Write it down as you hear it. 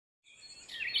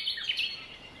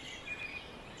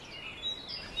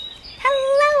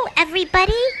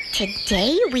everybody!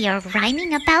 Today we are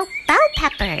rhyming about bell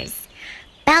peppers.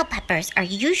 Bell peppers are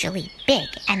usually big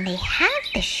and they have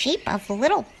the shape of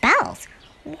little bells.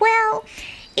 Well,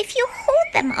 if you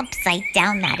hold them upside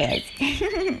down, that is.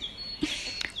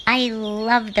 I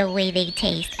love the way they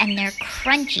taste and they're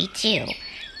crunchy too.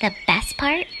 The best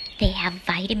part, they have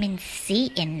vitamin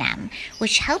C in them,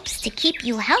 which helps to keep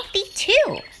you healthy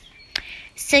too.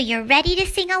 So you're ready to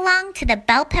sing along to the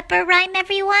bell pepper rhyme,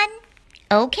 everyone?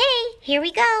 Okay, here we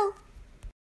go.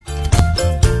 Bell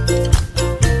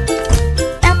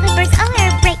peppers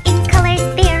are bright in colors.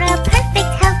 They're a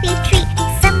perfect healthy treat.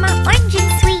 Some are orange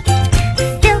and sweet,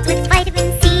 filled with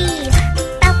vitamin C.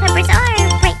 Bell peppers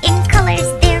are bright in colors.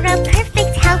 They're a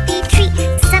perfect healthy treat.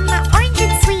 Some are orange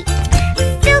and sweet,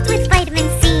 filled with vitamin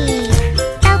C.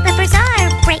 Bell peppers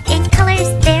are bright in colors.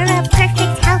 They're a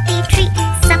perfect healthy treat.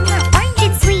 Some are orange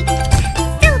and sweet,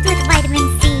 filled with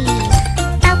vitamin C.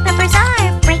 Bell peppers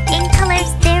are bright in colors.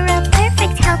 They're a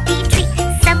perfect healthy treat.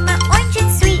 Some are orange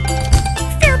and sweet,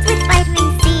 filled with vitamin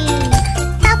C.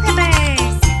 Bell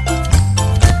peppers.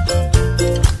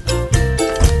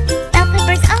 Bell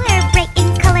peppers are bright in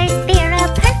colors. They're a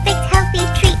perfect healthy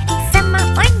treat. Some are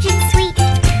orange and sweet,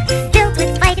 filled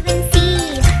with vitamin C.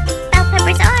 Bell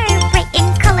peppers are bright in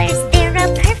colors. They're a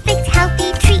perfect healthy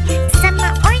treat. Some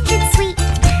are orange and sweet,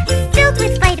 filled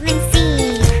with vitamin C.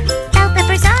 Bell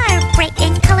peppers are bright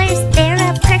in colors. They're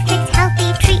a perfect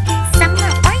healthy treat. Some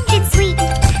are orange and sweet,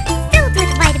 filled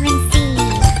with vitamin C.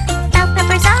 Bell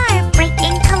peppers are bright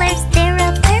in colors. They're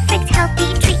a perfect healthy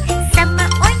treat. Some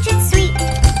are orange and sweet,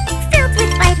 filled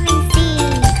with vitamin C.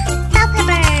 Bell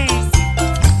peppers.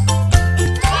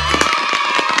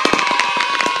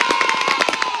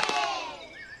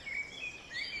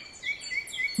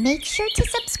 Make sure to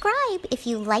subscribe if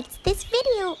you liked this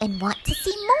video and want to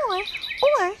see more.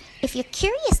 Or if you're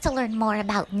curious to learn more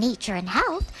about nature and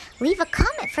health, leave a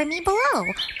comment for me below.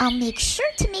 I'll make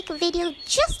sure to make a video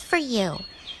just for you.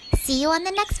 See you on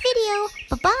the next video.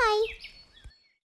 Bye-bye.